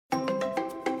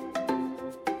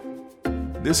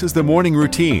This is the Morning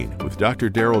Routine with Dr.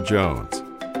 Daryl Jones.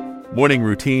 Morning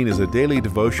Routine is a daily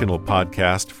devotional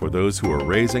podcast for those who are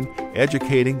raising,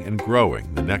 educating, and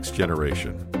growing the next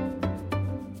generation.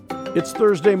 It's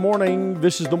Thursday morning.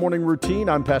 This is the Morning Routine.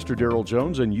 I'm Pastor Daryl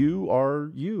Jones, and you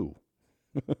are you.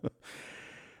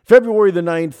 February the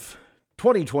 9th,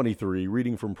 2023,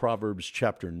 reading from Proverbs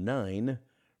chapter 9,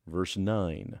 verse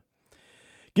 9.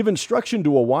 Give instruction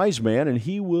to a wise man, and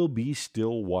he will be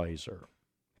still wiser.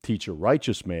 Teach a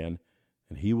righteous man,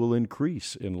 and he will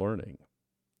increase in learning.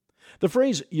 The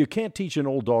phrase, "you can't teach an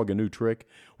old dog a new trick,"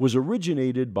 was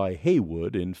originated by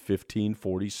Heywood in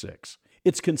 1546.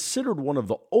 It's considered one of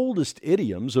the oldest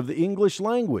idioms of the English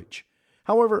language.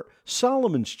 However,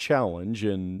 Solomon's challenge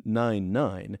in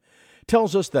 9:9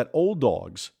 tells us that old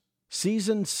dogs,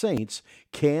 seasoned saints,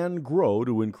 can grow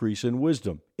to increase in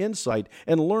wisdom, insight,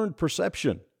 and learned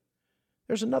perception.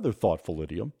 There's another thoughtful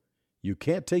idiom. You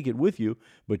can't take it with you,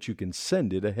 but you can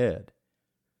send it ahead.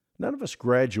 None of us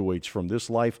graduates from this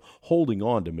life holding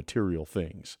on to material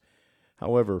things.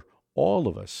 However, all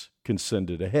of us can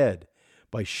send it ahead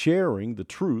by sharing the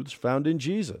truths found in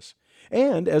Jesus,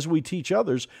 and as we teach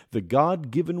others the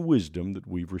God-given wisdom that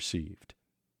we've received.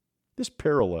 This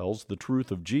parallels the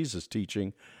truth of Jesus'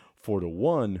 teaching, "For to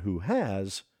one who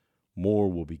has,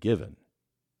 more will be given."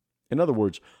 In other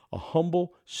words, a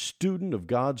humble student of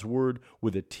God's Word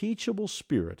with a teachable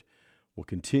spirit will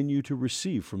continue to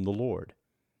receive from the Lord.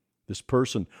 This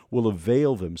person will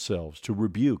avail themselves to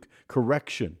rebuke,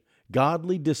 correction,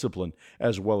 godly discipline,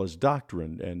 as well as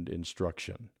doctrine and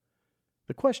instruction.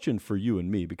 The question for you and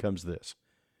me becomes this: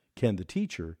 can the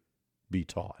teacher be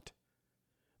taught?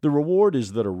 The reward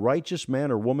is that a righteous man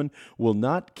or woman will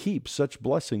not keep such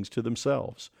blessings to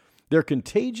themselves. They're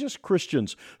contagious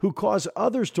Christians who cause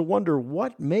others to wonder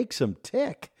what makes them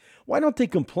tick. Why don't they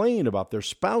complain about their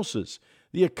spouses,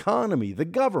 the economy, the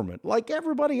government, like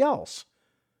everybody else?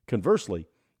 Conversely,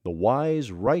 the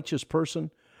wise, righteous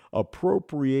person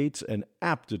appropriates an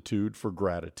aptitude for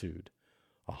gratitude,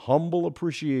 a humble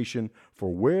appreciation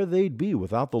for where they'd be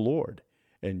without the Lord,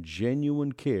 and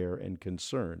genuine care and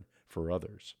concern for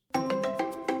others.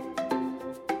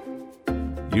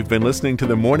 You've been listening to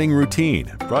the Morning Routine,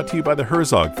 brought to you by the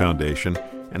Herzog Foundation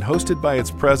and hosted by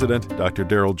its president, Dr.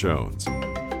 Daryl Jones.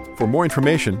 For more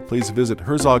information, please visit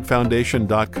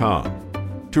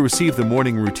herzogfoundation.com. To receive the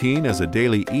Morning Routine as a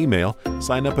daily email,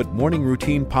 sign up at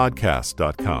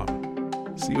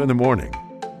morningroutinepodcast.com. See you in the morning.